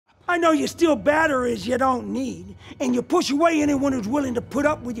I know you steal batteries you don't need, and you push away anyone who's willing to put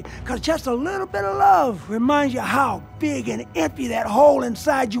up with you, because just a little bit of love reminds you how big and empty that hole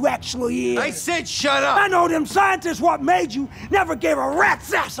inside you actually is. I said shut up! I know them scientists what made you never gave a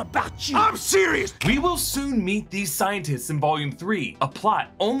rat's ass about you. I'm serious! We will soon meet these scientists in Volume 3, a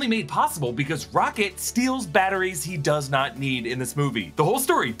plot only made possible because Rocket steals batteries he does not need in this movie. The whole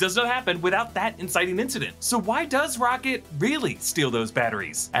story does not happen without that inciting incident. So why does Rocket really steal those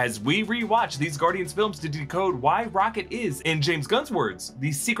batteries? As we rewatch these Guardians films to decode why Rocket is, in James Gunn's words,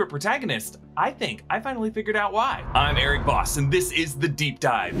 the secret protagonist, I think I finally figured out why. I'm Erik Voss, and this is The Deep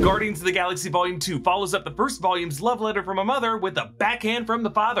Dive. Guardians of the Galaxy Volume 2 follows up the first volume's love letter from a mother with a backhand from the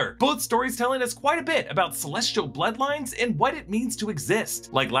father. Both stories telling us quite a bit about celestial bloodlines and what it means to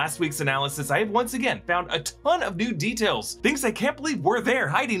exist. Like last week's analysis, I have once again found a ton of new details, things I can't believe were there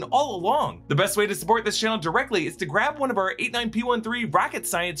hiding all along. The best way to support this channel directly is to grab one of our 89P13 Rocket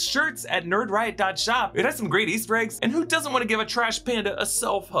Science shirts at nerdriot.shop. It has some great Easter eggs, and who doesn't want to give a trash panda a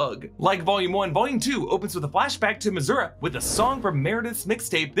self-hug? Like Volume 1, Volume 2 opens with a flashback to Missouri with a song from Meredith's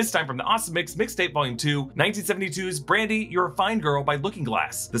mixtape, this time from the Awesome Mix mixtape Volume 2, 1972's Brandy, You're a Fine Girl by Looking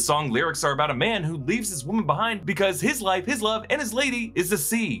Glass. The song lyrics are about a man who leaves his woman behind because his life, his love, and his lady is the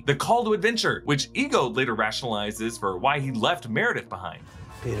sea. The call to adventure, which Ego later rationalizes for why he left Meredith behind.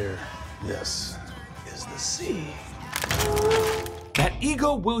 Peter, this is the sea. That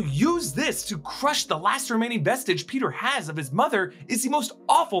Ego will use this to crush the last remaining vestige Peter has of his mother is the most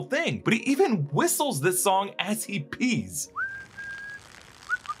awful thing, but he even whistles this song as he pees.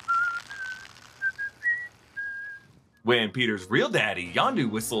 When Peter's real daddy, Yondu,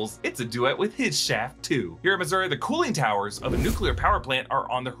 whistles, it's a duet with his shaft too. Here in Missouri, the cooling towers of a nuclear power plant are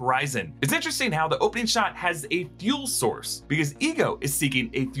on the horizon. It's interesting how the opening shot has a fuel source, because Ego is seeking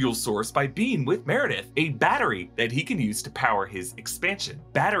a fuel source by being with Meredith, a battery that he can use to power his expansion.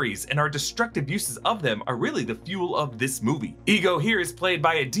 Batteries and our destructive uses of them are really the fuel of this movie. Ego here is played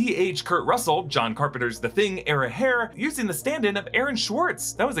by a DH Kurt Russell, John Carpenter's The Thing era hair, using the stand-in of Aaron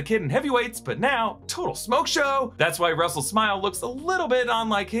Schwartz. That was a kid in heavyweights, but now, total smoke show. That's why Russell's smile looks a little bit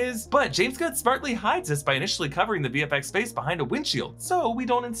unlike his, but James Gunn smartly hides this by initially covering the VFX face behind a windshield, so we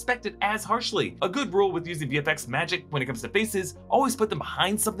don't inspect it as harshly. A good rule with using VFX magic when it comes to faces, always put them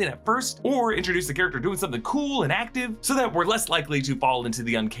behind something at first, or introduce the character doing something cool and active, so that we're less likely to fall into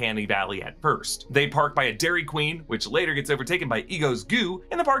the uncanny valley at first. They park by a Dairy Queen, which later gets overtaken by Ego's goo.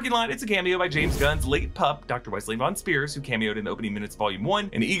 In the parking lot, it's a cameo by James Gunn's late pup, Dr. Wesley Von Spears, who cameoed in the opening minutes of Volume 1,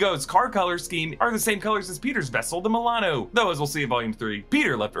 and Ego's car color scheme are the same colors as Peter's vessel, the Milano. Though, as we'll see in Volume 3,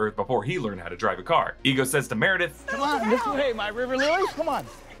 Peter left Earth before he learned how to drive a car. Ego says to Meredith, Come on, this way, my river lilies, come on.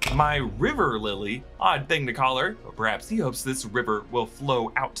 My river lily, odd thing to call her, but perhaps he hopes this river will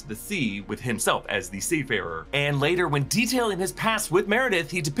flow out to the sea with himself as the seafarer. And later, when detailing his past with Meredith,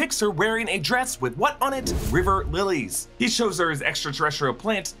 he depicts her wearing a dress with what on it? River lilies. He shows her his extraterrestrial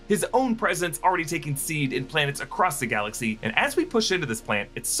plant, his own presence already taking seed in planets across the galaxy, and as we push into this plant,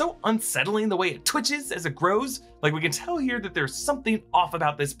 it's so unsettling the way it twitches as it grows. Like, we can tell here that there's something off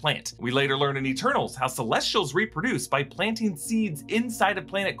about this plant. We later learn in Eternals how Celestials reproduce by planting seeds inside of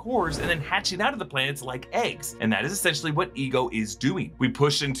planet cores and then hatching out of the planets like eggs, and that is essentially what Ego is doing. We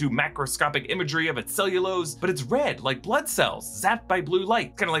push into macroscopic imagery of its cellulose, but it's red like blood cells, zapped by blue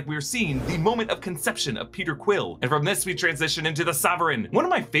light, kind of like we were seeing the moment of conception of Peter Quill. And from this we transition into the Sovereign. One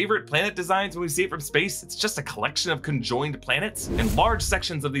of my favorite planet designs when we see it from space. It's just a collection of conjoined planets, and large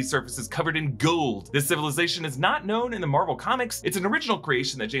sections of these surfaces covered in gold. This civilization is not known in the Marvel comics. It's an original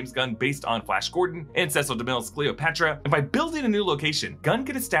creation that James Gunn based on Flash Gordon and Cecil DeMille's Cleopatra, and by building a new location, Gunn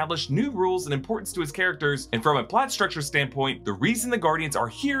could establish new rules and importance to his characters, and from a plot structure standpoint, the reason the Guardians are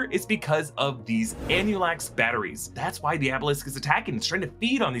here is because of these Anulax batteries. That's why the Obelisk is attacking. It's trying to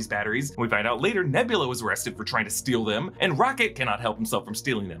feed on these batteries, and we find out later Nebula was arrested for trying to steal them, and Rocket cannot help himself from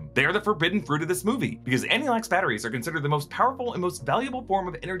stealing them. They are the forbidden fruit of this movie, because Anulax batteries are considered the most powerful and most valuable form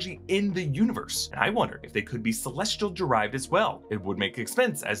of energy in the universe, and I wonder if they could be celestial derived as well. It would make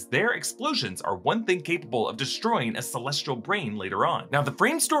sense, as their explosions are one thing capable of destroying a celestial brain later on. Now, the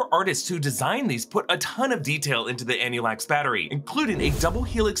Framestore artists who designed these put a ton of detail into the Anulax battery, including a double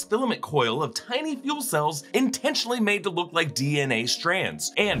helix filament coil of tiny fuel cells intentionally made to look like DNA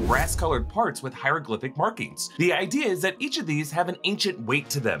strands, and brass-colored parts with hieroglyphic markings. The idea is that each of these have an ancient weight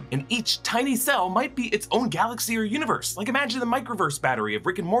to them, and each tiny cell might be its own galaxy or universe, like imagine the microverse battery of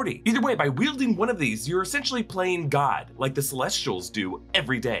Rick and Morty. Either way, by wielding one of these, you're essentially playing God, like the Celestials do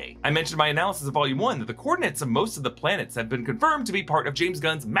every day. I mentioned in my analysis of Volume 1 that the coordinates of most of the planets have been confirmed to be part of James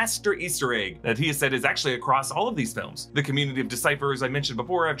Gunn's master Easter egg that he has said is actually across all of these films. The community of decipherers I mentioned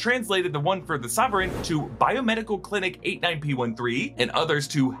before have translated the one for the Sovereign to Biomedical Clinic 89P13, and others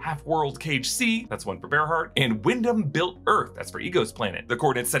to Half-World Cage C, that's one for Bearheart, and Wyndham Built Earth, that's for Ego's planet. The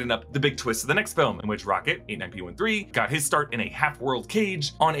coordinates setting up the big twist of the next film, in which Rocket, 89P13, got his start in a half-world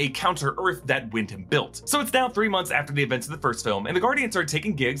cage on a counter-Earth that Wyndham built. So it's now 3 months after the events of the first film, and the Guardians are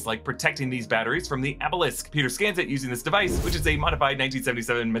taking gigs like protecting these batteries from the Obelisk. Peter scans it using this device, which is a modified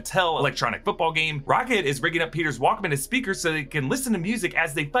 1977 Mattel electronic football game. Rocket is rigging up Peter's Walkman as speakers so they can listen to music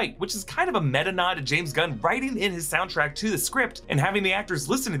as they fight, which is kind of a meta nod to James Gunn writing in his soundtrack to the script and having the actors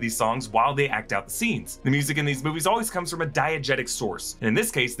listen to these songs while they act out the scenes. The music in these movies always comes from a diegetic source, and in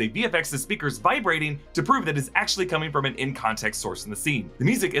this case, they VFX the speakers vibrating to prove that it's actually coming from an in-context source in the scene. The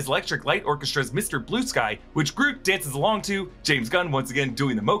music is Electric Light Orchestra's Mr. Blue Sky, which Groot dances along to, James Gunn once again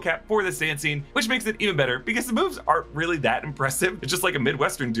doing the mocap for this dance scene, which makes it even better because the moves aren't really that impressive. It's just like a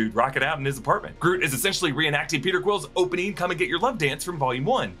Midwestern dude rocking out in his apartment. Groot is essentially reenacting Peter Quill's opening Come and Get Your Love dance from Volume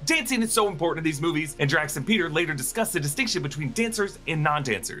 1. Dancing is so important in these movies, and Drax and Peter later discuss the distinction between dancers and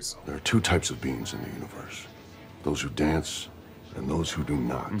non-dancers. There are two types of beings in the universe. Those who dance and those who do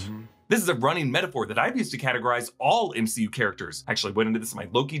not. This is a running metaphor that I've used to categorize all MCU characters. I actually went into this in my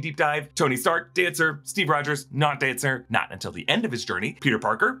Loki deep dive. Tony Stark, dancer. Steve Rogers, not dancer. Not until the end of his journey. Peter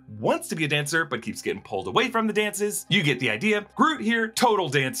Parker wants to be a dancer, but keeps getting pulled away from the dances. You get the idea. Groot here, total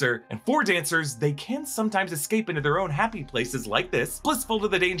dancer. And for dancers, they can sometimes escape into their own happy places like this, blissful to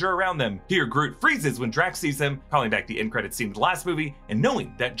the danger around them. Here, Groot freezes when Drax sees him, calling back the end credit scene of the last movie, and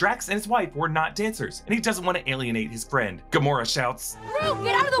knowing that Drax and his wife were not dancers, and he doesn't want to alienate his friend. Gamora shouts, "Groot,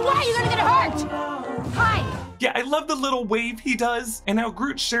 get out of the way! You're gonna get hurt!" Hi! Yeah, I love the little wave he does, and how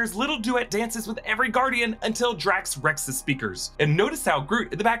Groot shares little duet dances with every Guardian until Drax wrecks the speakers. And notice how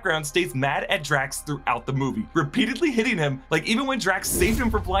Groot in the background stays mad at Drax throughout the movie, repeatedly hitting him, like even when Drax saved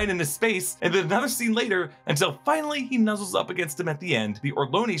him from flying into space, and then another scene later, until finally he nuzzles up against him at the end. The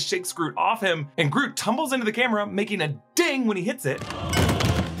Orloni shakes Groot off him, and Groot tumbles into the camera, making a ding when he hits it.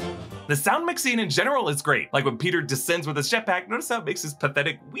 The sound mixing in general is great, like when Peter descends with his jetpack, notice how it makes his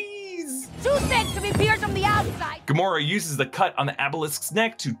pathetic wheeze. Too thick to be pierced from the outside. Gamora uses the cut on the Obelisk's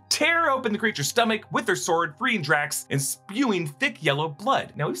neck to tear open the creature's stomach with her sword, freeing Drax and spewing thick yellow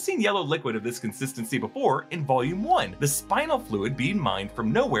blood. Now, we've seen yellow liquid of this consistency before in Volume 1. The spinal fluid being mined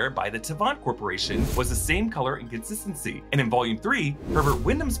from nowhere by the Tavant Corporation was the same color and consistency. And in Volume 3, Herbert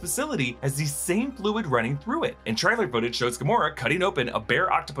Wyndham's facility has the same fluid running through it. And trailer footage shows Gamora cutting open a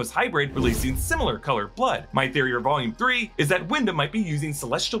bear-octopus hybrid, releasing similar colored blood. My theory for Volume 3 is that Wyndham might be using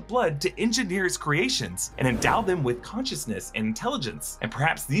celestial blood to engineer his creations and endow them with consciousness and intelligence. And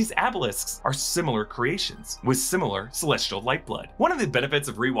perhaps these obelisks are similar creations with similar celestial lifeblood. One of the benefits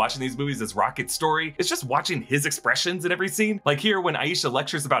of rewatching these movies as Rocket's story is just watching his expressions in every scene. Like here when Aisha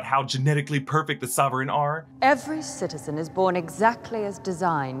lectures about how genetically perfect the Sovereign are. Every citizen is born exactly as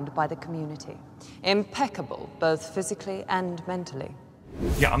designed by the community. Impeccable, both physically and mentally.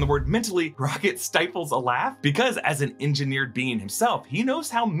 Yeah, on the word mentally, Rocket stifles a laugh because as an engineered being himself, he knows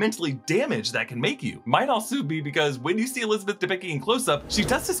how mentally damaged that can make you. Might also be because when you see Elizabeth Debicki in close-up, she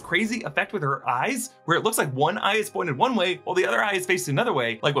does this crazy effect with her eyes where it looks like one eye is pointed one way while the other eye is facing another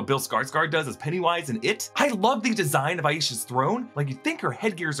way, like what Bill Skarsgård does as Pennywise in It. I love the design of Aisha's throne. Like you'd think her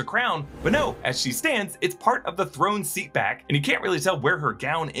headgear is a crown, but no, as she stands, it's part of the throne seat back, and you can't really tell where her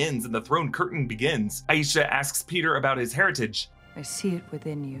gown ends and the throne curtain begins. Aisha asks Peter about his heritage. I see it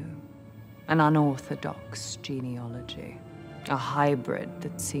within you. An unorthodox genealogy. A hybrid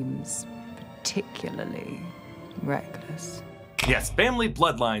that seems particularly reckless. Yes, family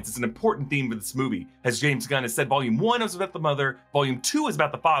bloodlines is an important theme for this movie. As James Gunn has said, Volume 1 was about the mother, Volume 2 is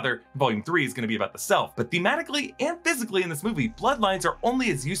about the father, and Volume 3 is going to be about the self. But thematically and physically in this movie, bloodlines are only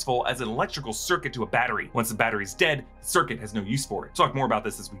as useful as an electrical circuit to a battery. Once the battery's dead, the circuit has no use for it. Talk more about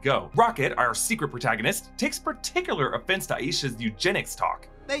this as we go. Rocket, our secret protagonist, takes particular offense to Aisha's eugenics talk.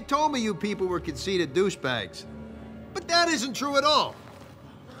 They told me you people were conceited douchebags. But that isn't true at all.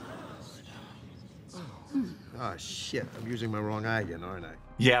 Oh, shit. I'm using my wrong eye again, aren't I?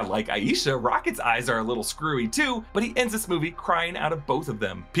 Yeah, like Aisha, Rocket's eyes are a little screwy too, but he ends this movie crying out of both of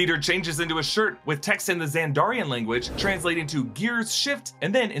them. Peter changes into a shirt with text in the Xandarian language, translating to gears shift,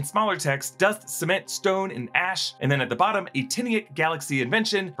 and then in smaller text, dust, cement, stone, and ash, and then at the bottom, a Tiniac galaxy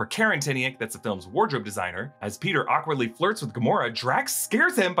invention for Karen Tiniac, that's the film's wardrobe designer. As Peter awkwardly flirts with Gamora, Drax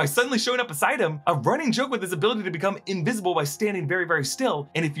scares him by suddenly showing up beside him, a running joke with his ability to become invisible by standing very, very still,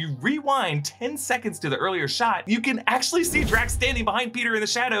 and if you rewind 10 seconds to the earlier shot, you can actually see Drax standing behind Peter in the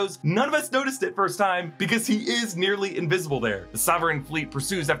shadows, none of us noticed it first time because he is nearly invisible there. The Sovereign fleet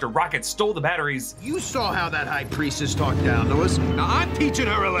pursues after Rocket stole the batteries. You saw how that High Priestess talked down to us. Now I'm teaching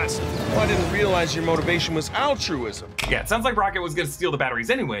her a lesson. Well, I didn't realize your motivation was altruism. Yeah, it sounds like Rocket was gonna steal the batteries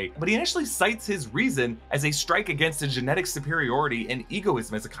anyway, but he initially cites his reason as a strike against a genetic superiority and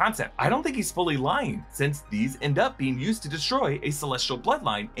egoism as a concept. I don't think he's fully lying, since these end up being used to destroy a celestial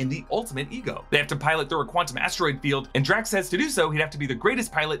bloodline and the ultimate ego. They have to pilot through a quantum asteroid field, and Drax says to do so, he'd have to be the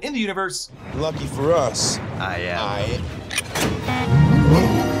greatest pilot in the universe. Lucky for us.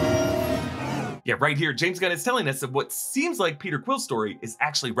 Yeah, right here, James Gunn is telling us that what seems like Peter Quill's story is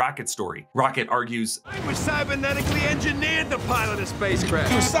actually Rocket's story. Rocket argues, I was cybernetically engineered to pilot a spacecraft.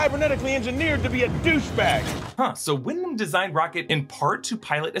 He was cybernetically engineered to be a douchebag. So Wyndham designed Rocket in part to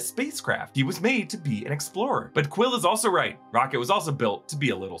pilot a spacecraft. He was made to be an explorer. But Quill is also right. Rocket was also built to be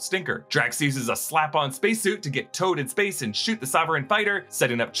a little stinker. Drax uses a slap-on spacesuit to get towed in space and shoot the Sovereign fighter,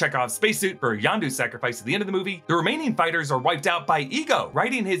 setting up Chekhov's spacesuit for Yondu's sacrifice at the end of the movie. The remaining fighters are wiped out by Ego,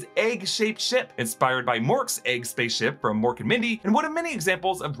 riding his egg-shaped ship, inspired by Mork's egg spaceship from Mork and Mindy, and one of many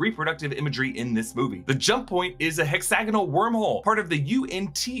examples of reproductive imagery in this movie. The jump point is a hexagonal wormhole, part of the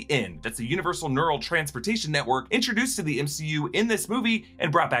UNTN, that's the Universal Neural Transportation Network, introduced to the MCU in this movie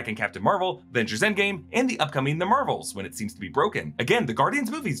and brought back in Captain Marvel, Avengers Endgame, and the upcoming The Marvels when it seems to be broken. Again, the Guardians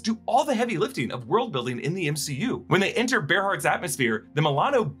movies do all the heavy lifting of world building in the MCU. When they enter Bearhart's atmosphere, the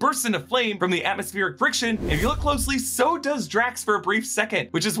Milano bursts into flame from the atmospheric friction, and if you look closely, so does Drax for a brief second,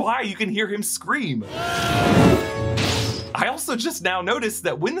 which is why you can hear him scream. I also just now noticed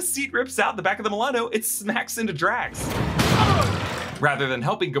that when the seat rips out the back of the Milano, it smacks into Drax. Rather than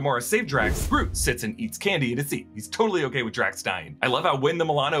helping Gamora save Drax, Groot sits and eats candy in his seat. He's totally okay with Drax dying. I love how when the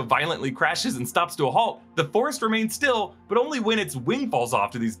Milano violently crashes and stops to a halt, the forest remains still, but only when its wing falls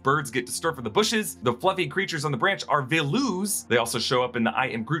off do these birds get disturbed from the bushes. The fluffy creatures on the branch are Velus. They also show up in the I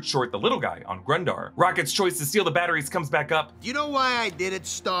Am Groot short, The Little Guy, on Grundar. Rocket's choice to steal the batteries comes back up. You know why I did it,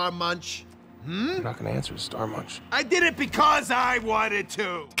 Star Munch? I'm not gonna answer Star Munch. I did it because I wanted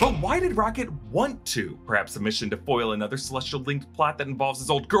to. But why did Rocket want to? Perhaps a mission to foil another celestial-linked plot that involves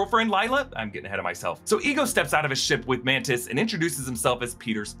his old girlfriend, Lila? I'm getting ahead of myself. So Ego steps out of his ship with Mantis and introduces himself as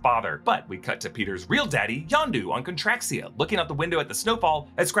Peter's father. But we cut to Peter's real daddy, Yondu, on Contraxia, looking out the window at the snowfall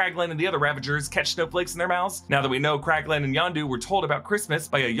as Kraglin and the other Ravagers catch snowflakes in their mouths. Now that we know Kraglin and Yondu were told about Christmas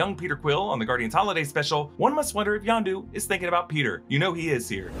by a young Peter Quill on the Guardians Holiday Special, one must wonder if Yondu is thinking about Peter. You know he is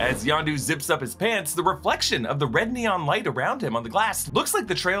here. As Yondu zips up his pants, the reflection of the red neon light around him on the glass looks like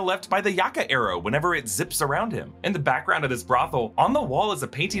the trail left by the Yaka arrow whenever it zips around him. In the background of this brothel, on the wall is a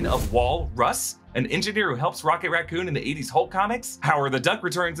painting of Wall Russ, an engineer who helps Rocket Raccoon in the 80s Hulk comics. Howard the Duck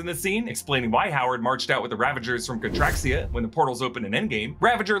returns in the scene, explaining why Howard marched out with the Ravagers from Contraxia when the portals open in Endgame.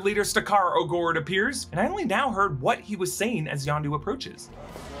 Ravager leader Stakar Ogord appears, and I only now heard what he was saying as Yondu approaches.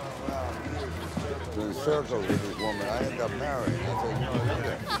 In circles with this woman, I end up marrying.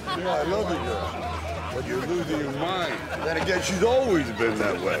 I said, no, I love you, girl. But you're losing your mind. Then again, she's always been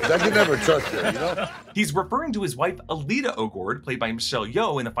that way. I can never trust her, you know? He's referring to his wife, Alita Ogord, played by Michelle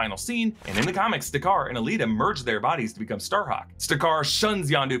Yeoh in the final scene, and in the comics, Stakar and Alita merge their bodies to become Starhawk. Stakar shuns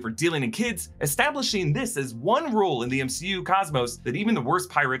Yondu for dealing in kids, establishing this as one rule in the MCU cosmos that even the worst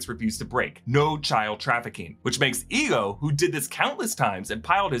pirates refuse to break: no child trafficking, which makes Ego, who did this countless times and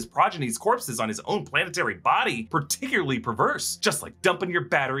piled his progeny's corpses on his own planetary body, particularly perverse, just like dumping your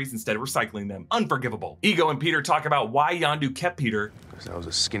batteries instead of recycling them. Unforgivable. Ego and Peter talk about why Yondu kept Peter. Because I was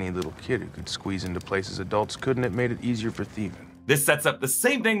a skinny little kid who could squeeze into places adults couldn't. It made it easier for thieving. This sets up the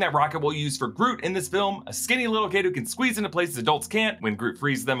same thing that Rocket will use for Groot in this film: a skinny little kid who can squeeze into places adults can't, when Groot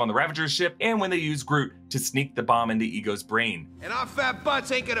frees them on the Ravager's ship, and when they use Groot to sneak the bomb into Ego's brain. And our fat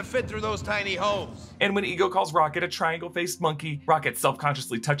butts ain't gonna fit through those tiny holes. And when Ego calls Rocket a triangle-faced monkey, Rocket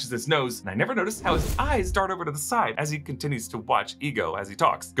self-consciously touches his nose, and I never noticed how his eyes dart over to the side as he continues to watch Ego as he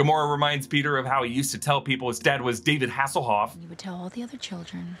talks. Gamora reminds Peter of how he used to tell people his dad was David Hasselhoff. You would tell all the other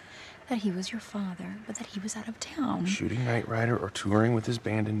children that he was your father, but that he was out of town. Shooting Knight Rider or touring with his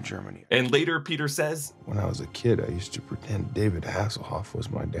band in Germany. And later, Peter says, when I was a kid, I used to pretend David Hasselhoff was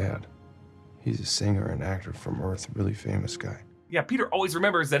my dad. He's a singer and actor from Earth, really famous guy. Yeah, Peter always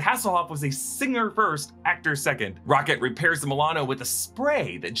remembers that Hasselhoff was a singer first, actor second. Rocket repairs the Milano with a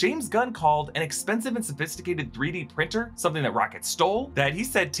spray that James Gunn called an expensive and sophisticated 3D printer, something that Rocket stole, that he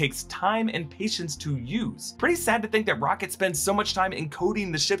said takes time and patience to use. Pretty sad to think that Rocket spends so much time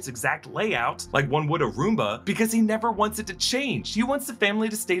encoding the ship's exact layout, like one would a Roomba, because he never wants it to change. He wants the family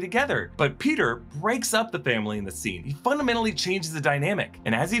to stay together. But Peter breaks up the family in the scene. He fundamentally changes the dynamic.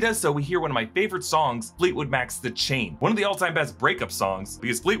 And as he does so, we hear one of my favorite songs, Fleetwood Mac's The Chain, one of the all-time best breakup songs,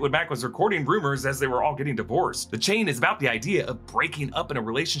 because Fleetwood Mac was recording rumors as they were all getting divorced. The chain is about the idea of breaking up in a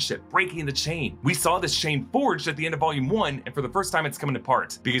relationship, breaking the chain. We saw this chain forged at the end of Volume 1, and for the first time it's coming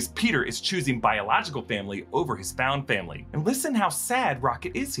apart, because Peter is choosing biological family over his found family. And listen how sad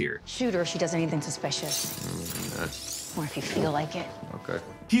Rocket is here. Shoot her if she does anything suspicious. Or if you feel like it. Okay.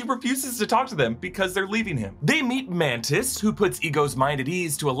 He refuses to talk to them because they're leaving him. They meet Mantis, who puts Ego's mind at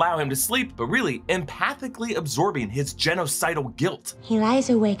ease to allow him to sleep, but really empathically absorbing his genocidal guilt. He lies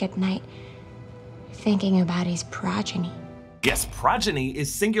awake at night, thinking about his progeny. Yes, progeny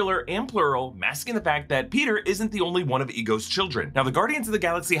is singular and plural, masking the fact that Peter isn't the only one of Ego's children. Now, the Guardians of the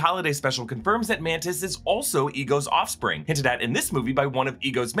Galaxy Holiday Special confirms that Mantis is also Ego's offspring, hinted at in this movie by one of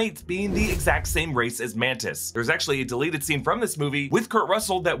Ego's mates being the exact same race as Mantis. There's actually a deleted scene from this movie with Kurt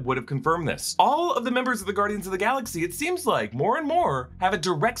Russell that would have confirmed this. All of the members of the Guardians of the Galaxy, it seems like, more and more, have a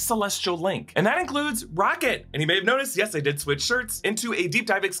direct celestial link. And that includes Rocket. And you may have noticed, yes, I did switch shirts into a deep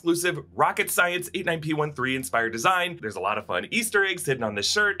dive exclusive Rocket Science 89P13 inspired design. There's a lot of fun Easter eggs hidden on this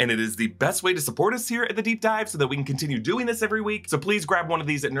shirt, and it is the best way to support us here at the Deep Dive so that we can continue doing this every week. So please grab one of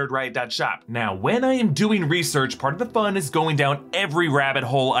these at nerdriot.shop. Now, when I am doing research, part of the fun is going down every rabbit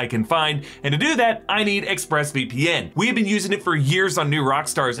hole I can find, and to do that, I need ExpressVPN. We have been using it for years on New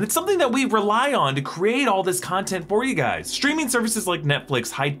Rockstars, and it's something that we rely on to create all this content for you guys. Streaming services like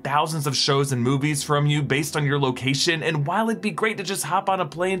Netflix hide thousands of shows and movies from you based on your location, and while it'd be great to just hop on a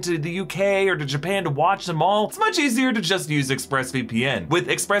plane to the UK or to Japan to watch them all, it's much easier to just use ExpressVPN. With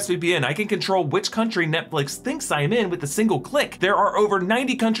ExpressVPN, I can control which country Netflix thinks I am in with a single click. There are over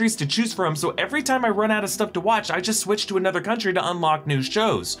 90 countries to choose from, so every time I run out of stuff to watch, I just switch to another country to unlock new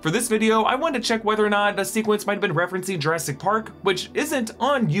shows. For this video, I wanted to check whether or not a sequence might have been referencing Jurassic Park, which isn't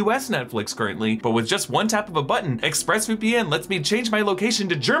on US Netflix currently, but with just one tap of a button, ExpressVPN lets me change my location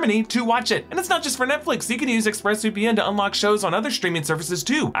to Germany to watch it. And it's not just for Netflix, you can use ExpressVPN to unlock shows on other streaming services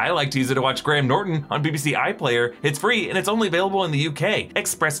too. I like to use it to watch Graham Norton on BBC iPlayer. It's free and it's only available in the UK.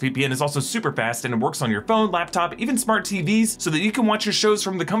 ExpressVPN is also super fast and it works on your phone, laptop, even smart TVs, so that you can watch your shows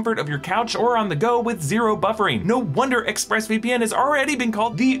from the comfort of your couch or on the go with zero buffering. No wonder ExpressVPN has already been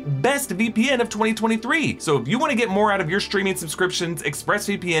called the best VPN of 2023. So if you want to get more out of your streaming subscriptions,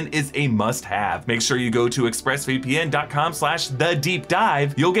 ExpressVPN is a must-have. Make sure you go to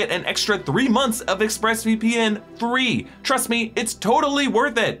expressvpn.com/thedeepdive. You'll get an extra 3 months of ExpressVPN free. Trust me, it's totally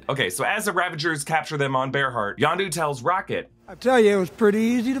worth it. Okay, so as the Ravagers capture them on Bearheart, Yondu tells Rocket, I tell you, it was pretty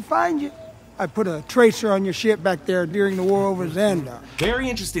easy to find you. I put a tracer on your ship back there during the war over Xandar. Very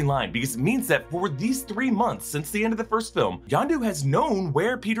interesting line, because it means that for these 3 months since the end of the first film, Yondu has known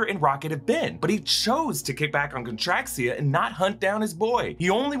where Peter and Rocket have been, but he chose to kick back on Contraxia and not hunt down his boy. He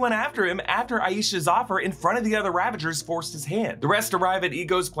only went after him after Aisha's offer in front of the other Ravagers forced his hand. The rest arrive at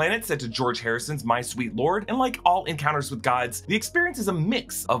Ego's planet set to George Harrison's My Sweet Lord, and like all encounters with gods, the experience is a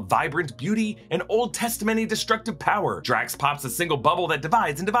mix of vibrant beauty and Old Testament-y destructive power. Drax pops a single bubble that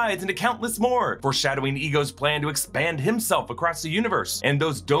divides and divides into countless more, foreshadowing Ego's plan to expand himself across the universe. And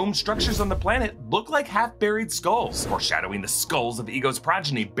those dome structures on the planet look like half-buried skulls, foreshadowing the skulls of Ego's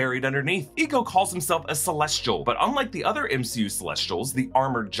progeny buried underneath. Ego calls himself a Celestial, but unlike the other MCU Celestials, the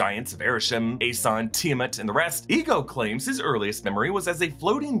armored giants of Arishem, Aeson, Tiamat, and the rest, Ego claims his earliest memory was as a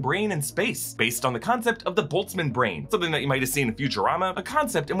floating brain in space, based on the concept of the Boltzmann brain, something that you might have seen in Futurama, a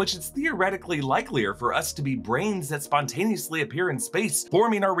concept in which it's theoretically likelier for us to be brains that spontaneously appear in space,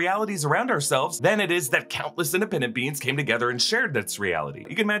 forming our realities around ourselves, than it is that countless independent beings came together and shared this reality.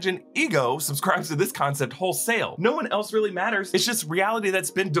 You can imagine Ego subscribes to this concept wholesale. No one else really matters. It's just reality that's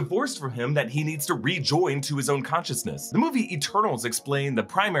been divorced from him that he needs to rejoin to his own consciousness. The movie Eternals explained the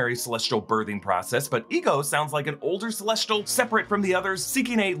primary celestial birthing process, but Ego sounds like an older celestial separate from the others,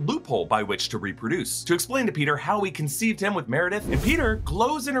 seeking a loophole by which to reproduce. To explain to Peter how he conceived him with Meredith, and Peter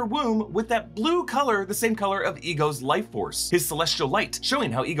glows in her womb with that blue color, the same color of Ego's life force, his celestial light,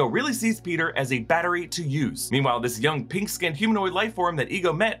 showing how Ego really sees Peter as a battery to use. Meanwhile, this young pink-skinned humanoid life form that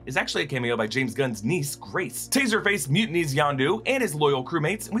Ego met is actually a cameo by James Gunn's niece, Grace. Taserface mutinies Yondu and his loyal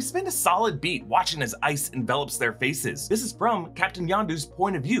crewmates, and we spend a solid beat watching as ice envelops their faces. This is from Captain Yondu's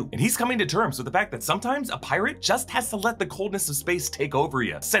point of view, and he's coming to terms with the fact that sometimes a pirate just has to let the coldness of space take over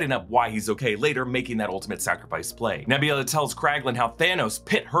you, setting up why he's okay later making that ultimate sacrifice play. Nebula tells Kraglin how Thanos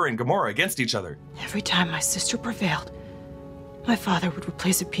pit her and Gamora against each other. Every time my sister prevailed, my father would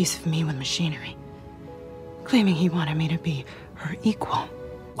replace a piece of me with machinery, claiming he wanted me to be her equal.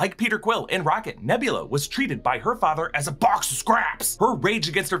 Like Peter Quill in Rocket, Nebula was treated by her father as a box of scraps. Her rage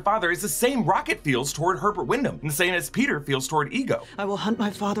against her father is the same Rocket feels toward Herbert Wyndham, and the same as Peter feels toward Ego. I will hunt my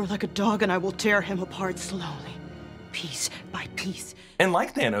father like a dog, and I will tear him apart slowly, piece by piece. And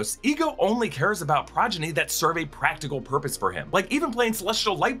like Thanos, Ego only cares about progeny that serve a practical purpose for him. Like even playing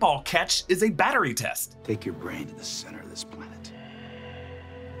Celestial Lightball catch is a battery test. Take your brain to the center of this planet.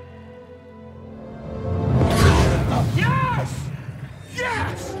 Yes!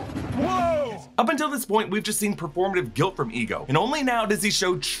 Yes! Whoa! Up until this point, we've just seen performative guilt from Ego, and only now does he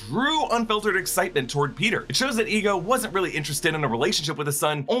show true unfiltered excitement toward Peter. It shows that Ego wasn't really interested in a relationship with his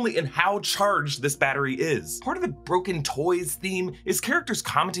son, only in how charged this battery is. Part of the broken toys theme is characters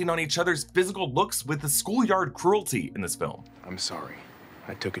commenting on each other's physical looks with the schoolyard cruelty in this film. I'm sorry.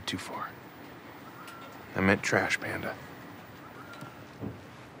 I took it too far. I meant trash panda.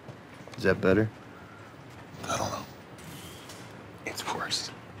 Is that better? I don't know. It's worse.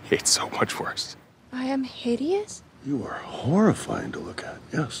 It's so much worse. I am hideous? You are horrifying to look at,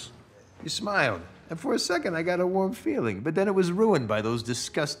 yes. You smiled, and for a second I got a warm feeling, but then it was ruined by those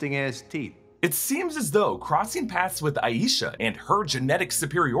disgusting-ass teeth. It seems as though crossing paths with Aisha and her genetic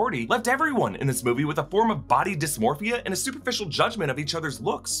superiority left everyone in this movie with a form of body dysmorphia and a superficial judgment of each other's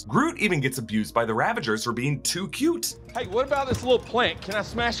looks. Groot even gets abused by the Ravagers for being too cute. Hey, what about this little plant? Can I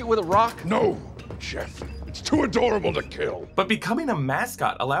smash it with a rock? No, Chef. It's too adorable to kill. But becoming a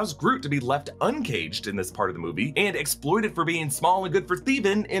mascot allows Groot to be left uncaged in this part of the movie and exploited for being small and good for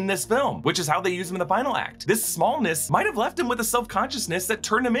thieving in this film, which is how they use him in the final act. This smallness might have left him with a self-consciousness that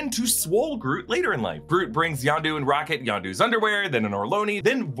turned him into swole Groot later in life. Groot brings Yondu and Rocket Yondu's underwear, then an Orloni,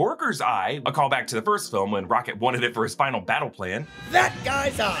 then Vorker's eye, a callback to the first film when Rocket wanted it for his final battle plan. That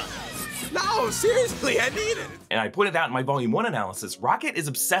guy's eye! No, seriously, I need it. And I pointed out in my Volume 1 analysis, Rocket is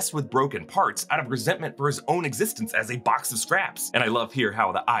obsessed with broken parts out of resentment for his own existence as a box of scraps. And I love here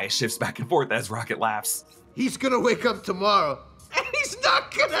how the eye shifts back and forth as Rocket laughs. He's gonna wake up tomorrow, and he's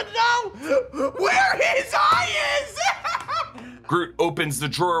not gonna know where his eye is! Groot opens the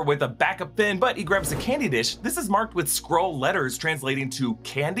drawer with a backup fin, but he grabs a candy dish. This is marked with scroll letters translating to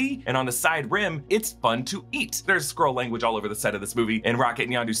candy, and on the side rim, it's fun to eat. There's scroll language all over the set of this movie, and Rocket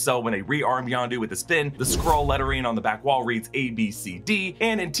and Yondu sell when they rearm Yondu with his fin. The scroll lettering on the back wall reads ABCD,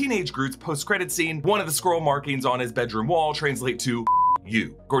 and in Teenage Groot's post-credit scene, one of the scroll markings on his bedroom wall translate to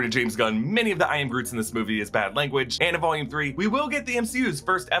you. According to James Gunn, many of the I Am Groots in this movie is bad language, and in Volume 3, we will get the MCU's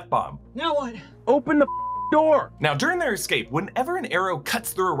first F-bomb. Now what? Open the door. Now, during their escape, whenever an arrow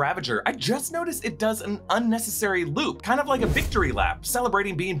cuts through a Ravager, I just noticed it does an unnecessary loop, kind of like a victory lap,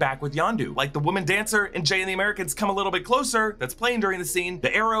 celebrating being back with Yondu. Like the woman dancer in Jay and the Americans Come a Little Bit Closer that's playing during the scene,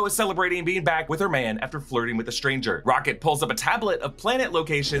 the arrow is celebrating being back with her man after flirting with a stranger. Rocket pulls up a tablet of planet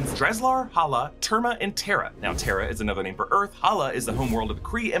locations: Dreslar, Hala, Terma, and Terra. Now, Terra is another name for Earth. Hala is the homeworld of the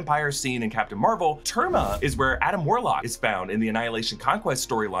Kree Empire seen in Captain Marvel. Terma is where Adam Warlock is found in the Annihilation Conquest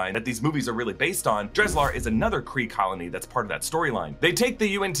storyline that these movies are really based on. Dreslar is another Kree colony that's part of that storyline. They take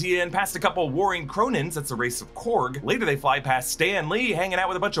the UNTN past a couple warring Cronins, that's a race of Korg. Later they fly past Stan Lee hanging out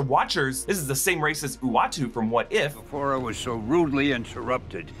with a bunch of Watchers. This is the same race as Uatu from What If. Before I was so rudely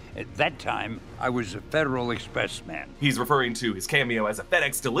interrupted, at that time, I was a Federal Express man. He's referring to his cameo as a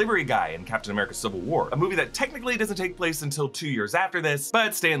FedEx delivery guy in Captain America Civil War, a movie that technically doesn't take place until 2 years after this,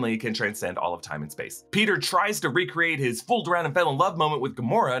 but Stan Lee can transcend all of time and space. Peter tries to recreate his fooled around and fell in love moment with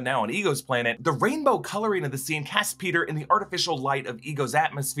Gamora, now on Ego's planet. The rainbow coloring of the scene casts Peter in the artificial light of Ego's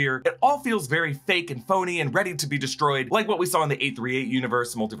atmosphere. It all feels very fake and phony and ready to be destroyed, like what we saw in the 838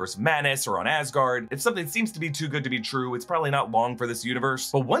 universe, Multiverse of Madness, or on Asgard. If something seems to be too good to be true, it's probably not long for this universe.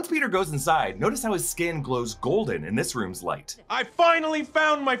 But once Peter goes inside, notice how his skin glows golden in this room's light. I finally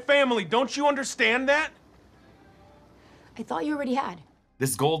found my family. Don't you understand that? I thought you already had.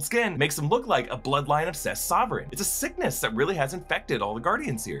 This gold skin makes him look like a bloodline-obsessed sovereign. It's a sickness that really has infected all the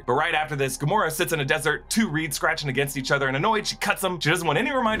Guardians here. But right after this, Gamora sits in a desert, two reeds scratching against each other, and annoyed, she cuts them. She doesn't want any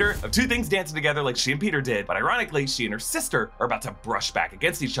reminder of two things dancing together like she and Peter did, but ironically, she and her sister are about to brush back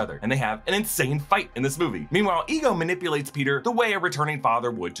against each other, and they have an insane fight in this movie. Meanwhile, Ego manipulates Peter the way a returning father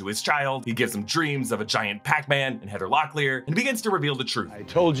would to his child. He gives him dreams of a giant Pac-Man and Heather Locklear, and begins to reveal the truth. I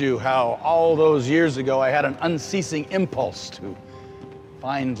told you how all those years ago I had an unceasing impulse to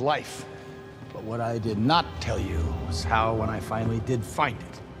find life. But what I did not tell you was how, when I finally did find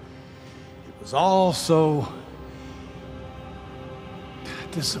it, it was all so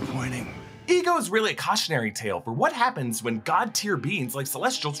disappointing. Ego is really a cautionary tale for what happens when god-tier beings like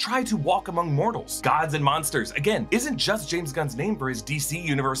Celestials try to walk among mortals. Gods and monsters, again, isn't just James Gunn's name for his DC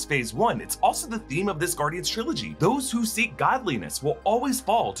Universe Phase 1, it's also the theme of this Guardians trilogy. Those who seek godliness will always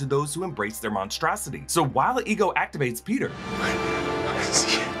fall to those who embrace their monstrosity. So while the Ego activates Peter, I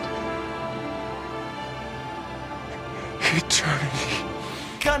see it. Eternity.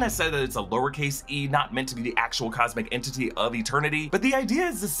 Gunn has said that it's a lowercase e, not meant to be the actual cosmic entity of eternity, but the idea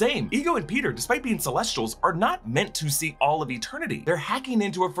is the same. Ego and Peter, despite being Celestials, are not meant to see all of eternity. They're hacking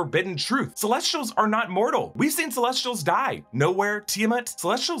into a forbidden truth. Celestials are not mortal. We've seen Celestials die. Nowhere, Tiamat.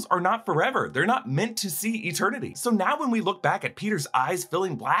 Celestials are not forever. They're not meant to see eternity. So now when we look back at Peter's eyes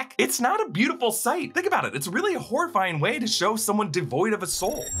filling black, it's not a beautiful sight. Think about it. It's really a horrifying way to show someone devoid of a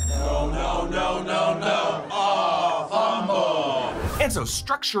soul. No, no, no, no, no. Oh, fumble. And so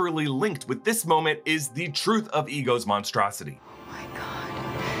structurally linked with this moment is the truth of Ego's monstrosity. Oh my God.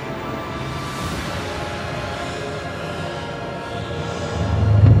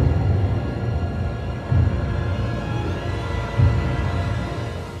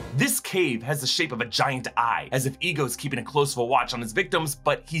 This cave has the shape of a giant eye, as if Ego's keeping a close watch on his victims,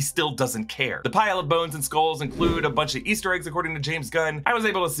 but he still doesn't care. The pile of bones and skulls include a bunch of Easter eggs according to James Gunn. I was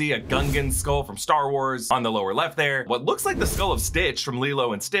able to see a Gungan skull from Star Wars on the lower left there, what looks like the skull of Stitch from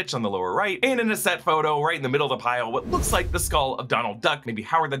Lilo and Stitch on the lower right, and in a set photo right in the middle of the pile, what looks like the skull of Donald Duck, maybe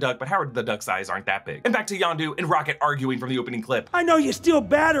Howard the Duck, but Howard the Duck's eyes aren't that big. And back to Yondu and Rocket arguing from the opening clip. I know you steal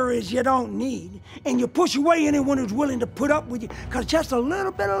batteries you don't need, and you push away anyone who's willing to put up with you, because just a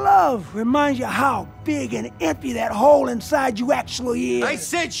little bit of love reminds you how big and empty that hole inside you actually is. I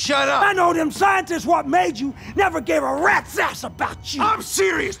said shut up! I know them scientists what made you never gave a rat's ass about you. I'm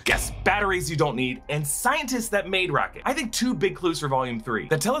serious! Guess batteries you don't need and scientists that made Rocket. I think two big clues for Volume 3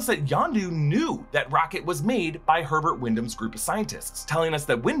 that tell us that Yondu knew that Rocket was made by Herbert Wyndham's group of scientists, telling us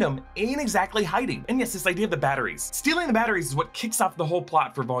that Wyndham ain't exactly hiding. And yes, this idea of the batteries. Stealing the batteries is what kicks off the whole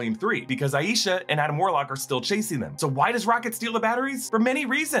plot for Volume 3, because Aisha and Adam Warlock are still chasing them. So why does Rocket steal the batteries? For many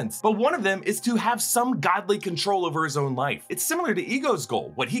reasons, but one of them is to have some godly control over his own life. It's similar to Ego's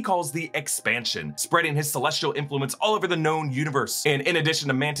goal, what he calls the expansion, spreading his celestial influence all over the known universe. And in addition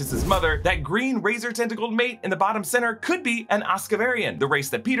to Mantis's mother, that green razor-tentacled mate in the bottom center could be an Oscavarian, the race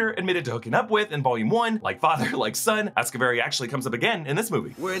that Peter admitted to hooking up with in Volume 1. Like father, like son, Oscavari actually comes up again in this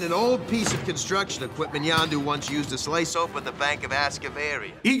movie. We're in an old piece of construction equipment Yondu once used to slice open the bank of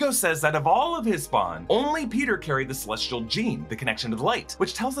Oscavaria. Ego says that of all of his spawn, only Peter carried the celestial gene, the connection to the light,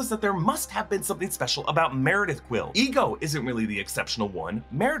 which tells us that there must have been something special about Meredith Quill. Ego isn't really the exceptional one,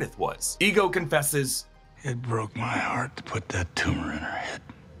 Meredith was. Ego confesses, "It broke my heart to put that tumor in her head."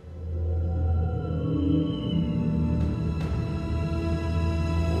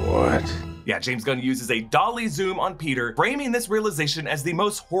 What? Yeah, James Gunn uses a dolly zoom on Peter, framing this realization as the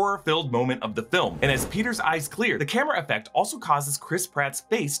most horror-filled moment of the film. And as Peter's eyes clear, the camera effect also causes Chris Pratt's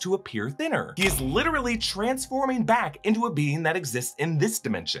face to appear thinner. He is literally transforming back into a being that exists in this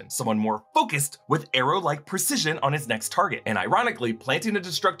dimension, someone more focused with arrow-like precision on his next target. And ironically, planting a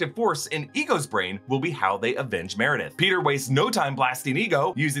destructive force in Ego's brain will be how they avenge Meredith. Peter wastes no time blasting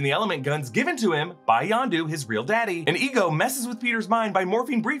Ego, using the element guns given to him by Yondu, his real daddy. And Ego messes with Peter's mind by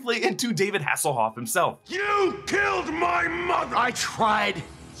morphing briefly into David Hasselhoff himself. You killed my mother! I tried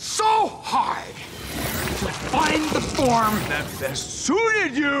so hard to find the form that best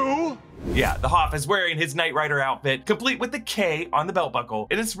suited you. Yeah, the Hoff is wearing his Knight Rider outfit, complete with the K on the belt buckle,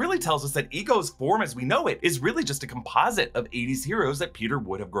 and this really tells us that Ego's form as we know it is really just a composite of 80s heroes that Peter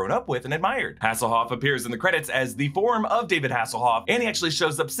would have grown up with and admired. Hasselhoff appears in the credits as the form of David Hasselhoff, and he actually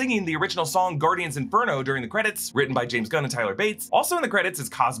shows up singing the original song Guardians Inferno during the credits, written by James Gunn and Tyler Bates. Also in the credits is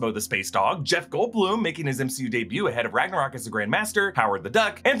Cosmo the Space Dog, Jeff Goldblum making his MCU debut ahead of Ragnarok as the Grand Master, Howard the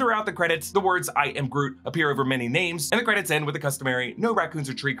Duck, and throughout the credits, the words "I am Groot" appear over many names, and the credits end with the customary "No raccoons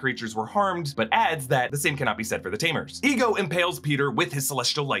or tree creatures were harmed," but adds that the same cannot be said for the Tamers. Ego impales Peter with his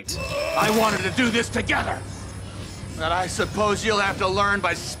celestial light. I wanted to do this together, but I suppose you'll have to learn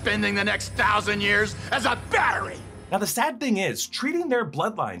by spending the next 1,000 years as a battery. Now the sad thing is, treating their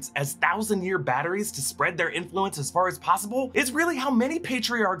bloodlines as 1,000-year batteries to spread their influence as far as possible is really how many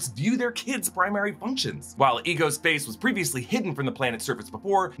patriarchs view their kids' primary functions. While Ego's face was previously hidden from the planet's surface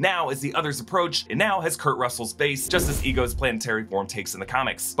before, now as the others approach, it now has Kurt Russell's face, just as Ego's planetary form takes in the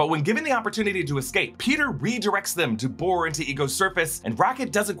comics. But when given the opportunity to escape, Peter redirects them to bore into Ego's surface, and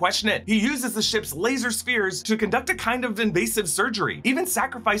Rocket doesn't question it. He uses the ship's laser spheres to conduct a kind of invasive surgery, even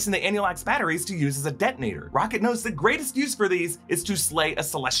sacrificing the Anulax batteries to use as a detonator. Rocket knows the greatest use for these is to slay a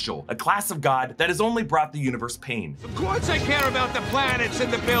Celestial, a class of god that has only brought the universe pain. Of course I care about the planets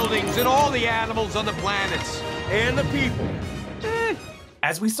and the buildings and all the animals on the planets. And the people.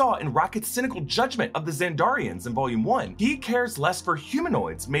 As we saw in Rocket's cynical judgment of the Xandarians in Volume 1, he cares less for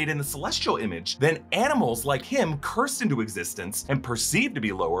humanoids made in the celestial image than animals like him cursed into existence and perceived to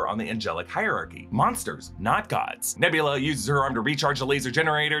be lower on the angelic hierarchy. Monsters, not gods. Nebula uses her arm to recharge the laser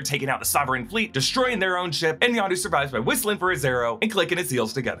generator, taking out the Sovereign fleet, destroying their own ship, and Yondu survives by whistling for his arrow and clicking his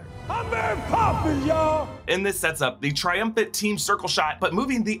heels together. I'm very poppin', y'all! And this sets up the triumphant team circle shot, but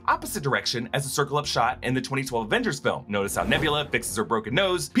moving the opposite direction as a circle up shot in the 2012 Avengers film. Notice how Nebula fixes her broken nose,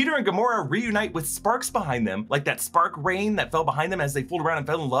 Peter and Gamora reunite with sparks behind them, like that spark rain that fell behind them as they fooled around and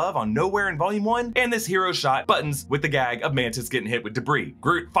fell in love on Nowhere in Volume 1, and this hero shot buttons with the gag of Mantis getting hit with debris.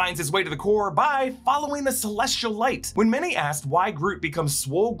 Groot finds his way to the core by following the celestial light. When many asked why Groot becomes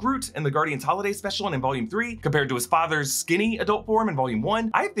Swole Groot in the Guardians Holiday Special and in Volume 3, compared to his father's skinny adult form in Volume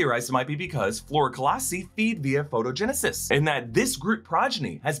 1, I theorized it might be because Flora Colossi feed via photogenesis, and that this Groot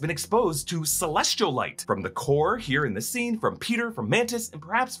progeny has been exposed to celestial light from the core here in this scene, from Peter, from Mantis, and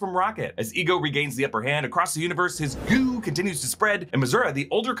perhaps from Rocket. As Ego regains the upper hand across the universe, his goo continues to spread, and Missouri, the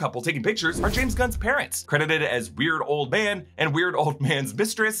older couple taking pictures, are James Gunn's parents, credited as Weird Old Man and Weird Old Man's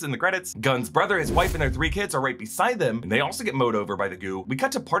mistress in the credits. Gunn's brother, his wife, and their 3 kids are right beside them, and they also get mowed over by the goo. We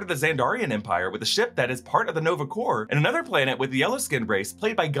cut to part of the Xandarian Empire with a ship that is part of the Nova Corps, and another planet with the yellow skin race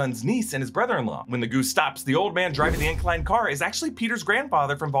played by Gunn's niece and his brother-in-law. When the goo stops, the old man driving the inclined car is actually Peter's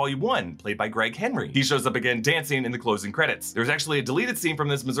grandfather from Volume 1, played by Greg Henry. He shows up again dancing in the closing credits. There's actually a deleted scene from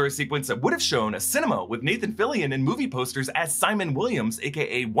this Missouri sequence that would have shown a cinema with Nathan Fillion in movie posters as Simon Williams,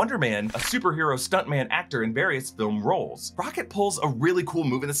 aka Wonder Man, a superhero stuntman actor in various film roles. Rocket pulls a really cool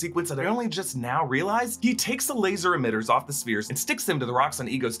move in the sequence that I only just now realized. He takes the laser emitters off the spheres and sticks them to the rocks on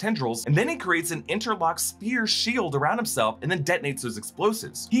Ego's tendrils, and then he creates an interlocked sphere shield around himself and then detonates those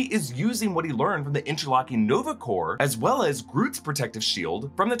explosives. He is using what he learned from the interlocking Nova Corps, as well as Groot's protective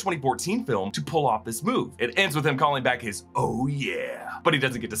shield from the 2014 film, to pull off this move. It ends with him calling back his "oh yeah," but he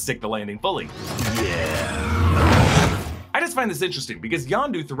doesn't get to stick the landing fully. I just find this interesting because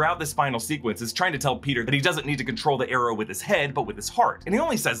Yondu throughout this final sequence is trying to tell Peter that he doesn't need to control the arrow with his head, but with his heart. And he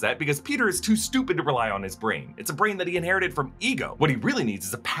only says that because Peter is too stupid to rely on his brain. It's a brain that he inherited from Ego. What he really needs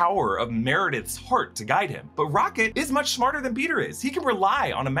is the power of Meredith's heart to guide him. But Rocket is much smarter than Peter is. He can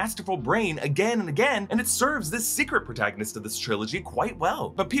rely on a masterful brain again and again, and it serves this secret protagonist of this trilogy quite well.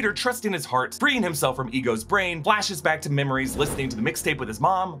 But Peter, trusting his heart, freeing himself from Ego's brain, flashes back to memories listening to the mixtape with his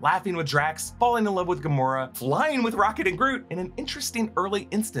mom, laughing with Drax, falling in love with Gamora, flying with Rocket and Groot, and an interesting early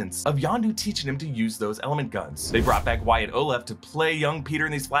instance of Yondu teaching him to use those element guns. They brought back Wyatt Olaf to play young Peter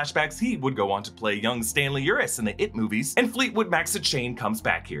in these flashbacks. He would go on to play young Stanley Uris in the It movies, and Fleetwood Mac's The Chain comes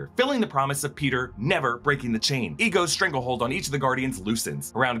back here, filling the promise of Peter never breaking the chain. Ego's stranglehold on each of the Guardians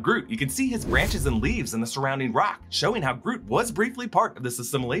loosens. Around Groot, you can see his branches and leaves in the surrounding rock, showing how Groot was briefly part of this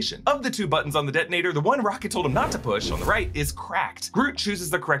assimilation. Of the 2 buttons on the detonator, the one Rocket told him not to push on the right is cracked. Groot chooses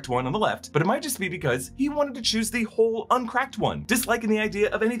the correct one on the left, but it might just be because he wanted to choose the whole uncracked one, disliking the idea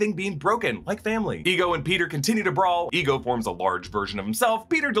of anything being broken, like family. Ego and Peter continue to brawl. Ego forms a large version of himself.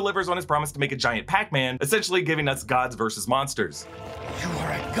 Peter delivers on his promise to make a giant Pac-Man, essentially giving us gods versus monsters. You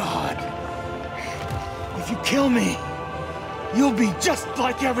are a god. If you kill me, you'll be just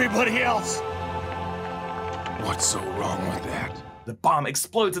like everybody else. What's so wrong with that? The bomb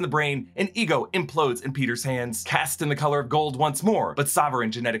explodes in the brain, and Ego implodes in Peter's hands, cast in the color of gold once more, but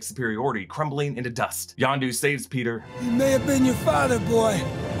sovereign genetic superiority crumbling into dust. Yondu saves Peter. He may have been your father, boy,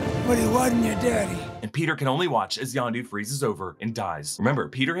 but he wasn't your daddy. And Peter can only watch as Yondu freezes over and dies. Remember,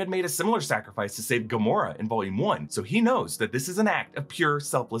 Peter had made a similar sacrifice to save Gamora in Volume 1, so he knows that this is an act of pure,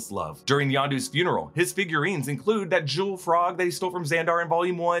 selfless love. During Yondu's funeral, his figurines include that jewel frog that he stole from Xandar in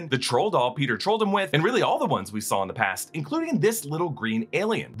Volume 1, the troll doll Peter trolled him with, and really all the ones we saw in the past, including this little green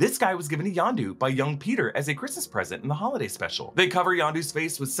alien. This guy was given to Yondu by young Peter as a Christmas present in the holiday special. They cover Yondu's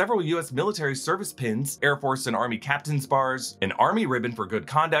face with several US military service pins, Air Force and Army captain's bars, an Army ribbon for good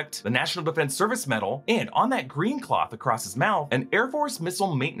conduct, the National Defense Service Medal, and on that green cloth across his mouth, an Air Force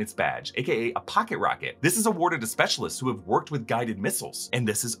Missile Maintenance Badge, aka a pocket rocket. This is awarded to specialists who have worked with guided missiles, and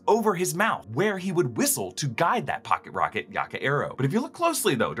this is over his mouth, where he would whistle to guide that pocket rocket, Yaka Arrow. But if you look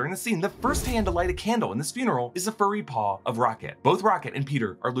closely though, during the scene, the first hand to light a candle in this funeral is a furry paw of Rocket. Both Rocket and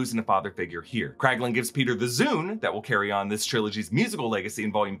Peter are losing a father figure here. Kraglin gives Peter the Zune that will carry on this trilogy's musical legacy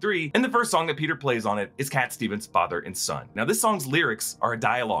in Volume 3, and the first song that Peter plays on it is Cat Stevens' Father and Son. Now this song's lyrics are a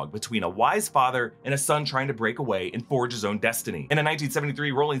dialogue between a wise father and a son trying to break away and forge his own destiny. In a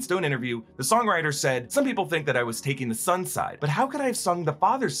 1973 Rolling Stone interview, the songwriter said, "Some people think that I was taking the son's side, but how could I have sung the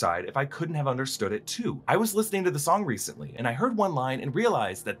father's side if I couldn't have understood it too? I was listening to the song recently, and I heard one line and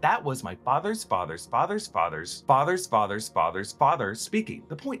realized that that was my father's father's father's father's father's father's father's father speaking."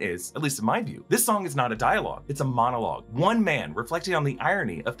 The point is, at least in my view, this song is not a dialogue, it's a monologue. One man reflecting on the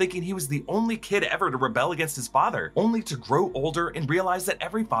irony of thinking he was the only kid ever to rebel against his father, only to grow older and realize that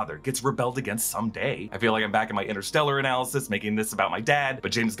every father gets rebelled against someday. I feel like I'm back in my Interstellar analysis, making this about my dad,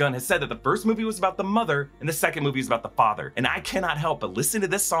 but James Gunn has said that the first movie was about the mother and the second movie is about the father. And I cannot help but listen to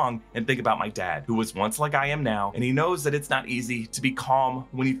this song and think about my dad, who was once like I am now, and he knows that it's not easy to be calm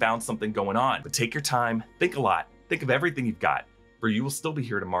when he found something going on. But take your time, think a lot, think of everything you've got. For you will still be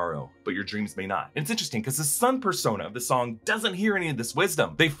here tomorrow, but your dreams may not. And it's interesting because the son persona of the song doesn't hear any of this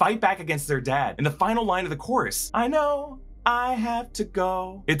wisdom. They fight back against their dad. In the final line of the chorus, "I know I have to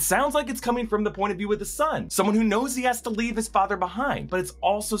go." It sounds like it's coming from the point of view of the son, someone who knows he has to leave his father behind, but it's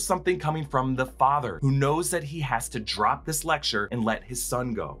also something coming from the father who knows that he has to drop this lecture and let his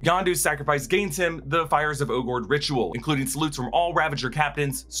son go. Yondu's sacrifice gains him the Fires of Ogord ritual, including salutes from all Ravager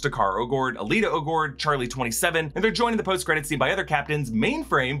captains, Stakar Ogord, Alita Ogord, Charlie 27, and they're joined in the post-credits scene by other captains,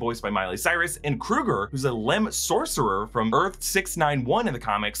 Mainframe, voiced by Miley Cyrus, and Kruger, who's a Lem sorcerer from Earth 691 in the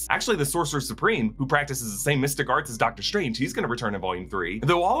comics, actually the Sorcerer Supreme, who practices the same mystic arts as Dr. Strange. He's going to return in Volume 3.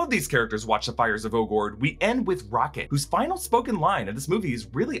 Though all of these characters watch the Fires of Ogord, we end with Rocket, whose final spoken line of this movie is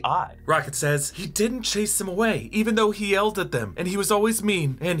really odd. Rocket says, "He didn't chase them away, even though he yelled at them, and he was always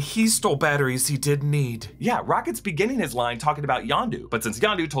mean, and he stole batteries he didn't need." Yeah, Rocket's beginning his line talking about Yondu, but since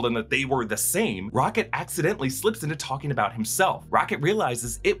Yondu told him that they were the same, Rocket accidentally slips into talking about himself. Rocket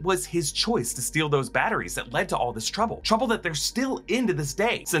realizes it was his choice to steal those batteries that led to all this trouble that they're still in to this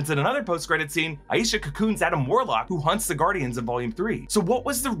day, since in another post-credit scene, Aisha cocoons Adam Warlock, who hunts the Guardians in Volume 3. So what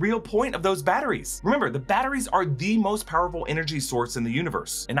was the real point of those batteries? Remember, the batteries are the most powerful energy source in the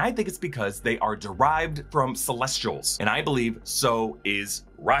universe, and I think it's because they are derived from Celestials, and I believe so is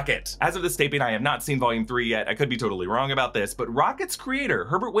Rocket. As of this taping, I have not seen Volume 3 yet. I could be totally wrong about this, but Rocket's creator,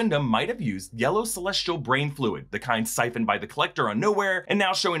 Herbert Wyndham, might have used yellow celestial brain fluid, the kind siphoned by the Collector on Nowhere, and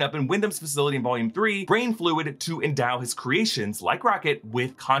now showing up in Wyndham's facility in Volume 3, brain fluid to endow his creations, like Rocket,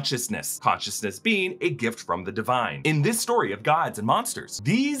 with consciousness. Consciousness being a gift from the divine. In this story of gods and monsters,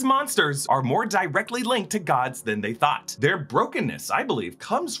 these monsters are more directly linked to gods than they thought. Their brokenness, I believe,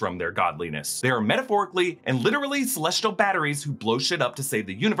 comes from their godliness. They are metaphorically and literally celestial batteries who blow shit up to save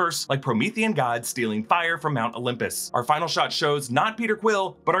the universe, like Promethean gods stealing fire from Mount Olympus. Our final shot shows not Peter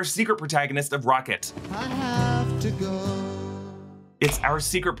Quill, but our secret protagonist of Rocket. I have to go. It's our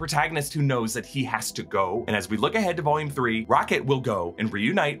secret protagonist who knows that he has to go, and as we look ahead to Volume 3, Rocket will go and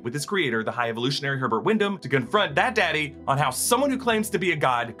reunite with his creator, the High Evolutionary Herbert Wyndham, to confront that daddy on how someone who claims to be a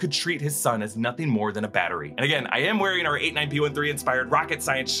god could treat his son as nothing more than a battery. And again, I am wearing our 89P13 inspired Rocket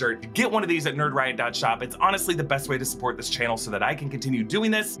Science shirt. Get one of these at nerdriot.shop. It's honestly the best way to support this channel so that I can continue doing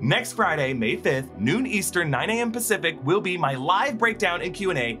this. Next Friday, May 5th, noon Eastern, 9 a.m. Pacific, will be my live breakdown and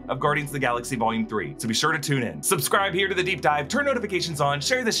Q&A of Guardians of the Galaxy Volume 3, so be sure to tune in. Subscribe here to the deep dive, turn notifications on,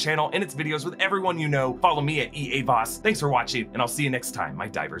 share this channel and its videos with everyone you know. Follow me at EA Voss. Thanks for watching, and I'll see you next time, my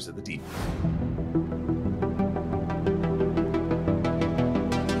divers of the deep.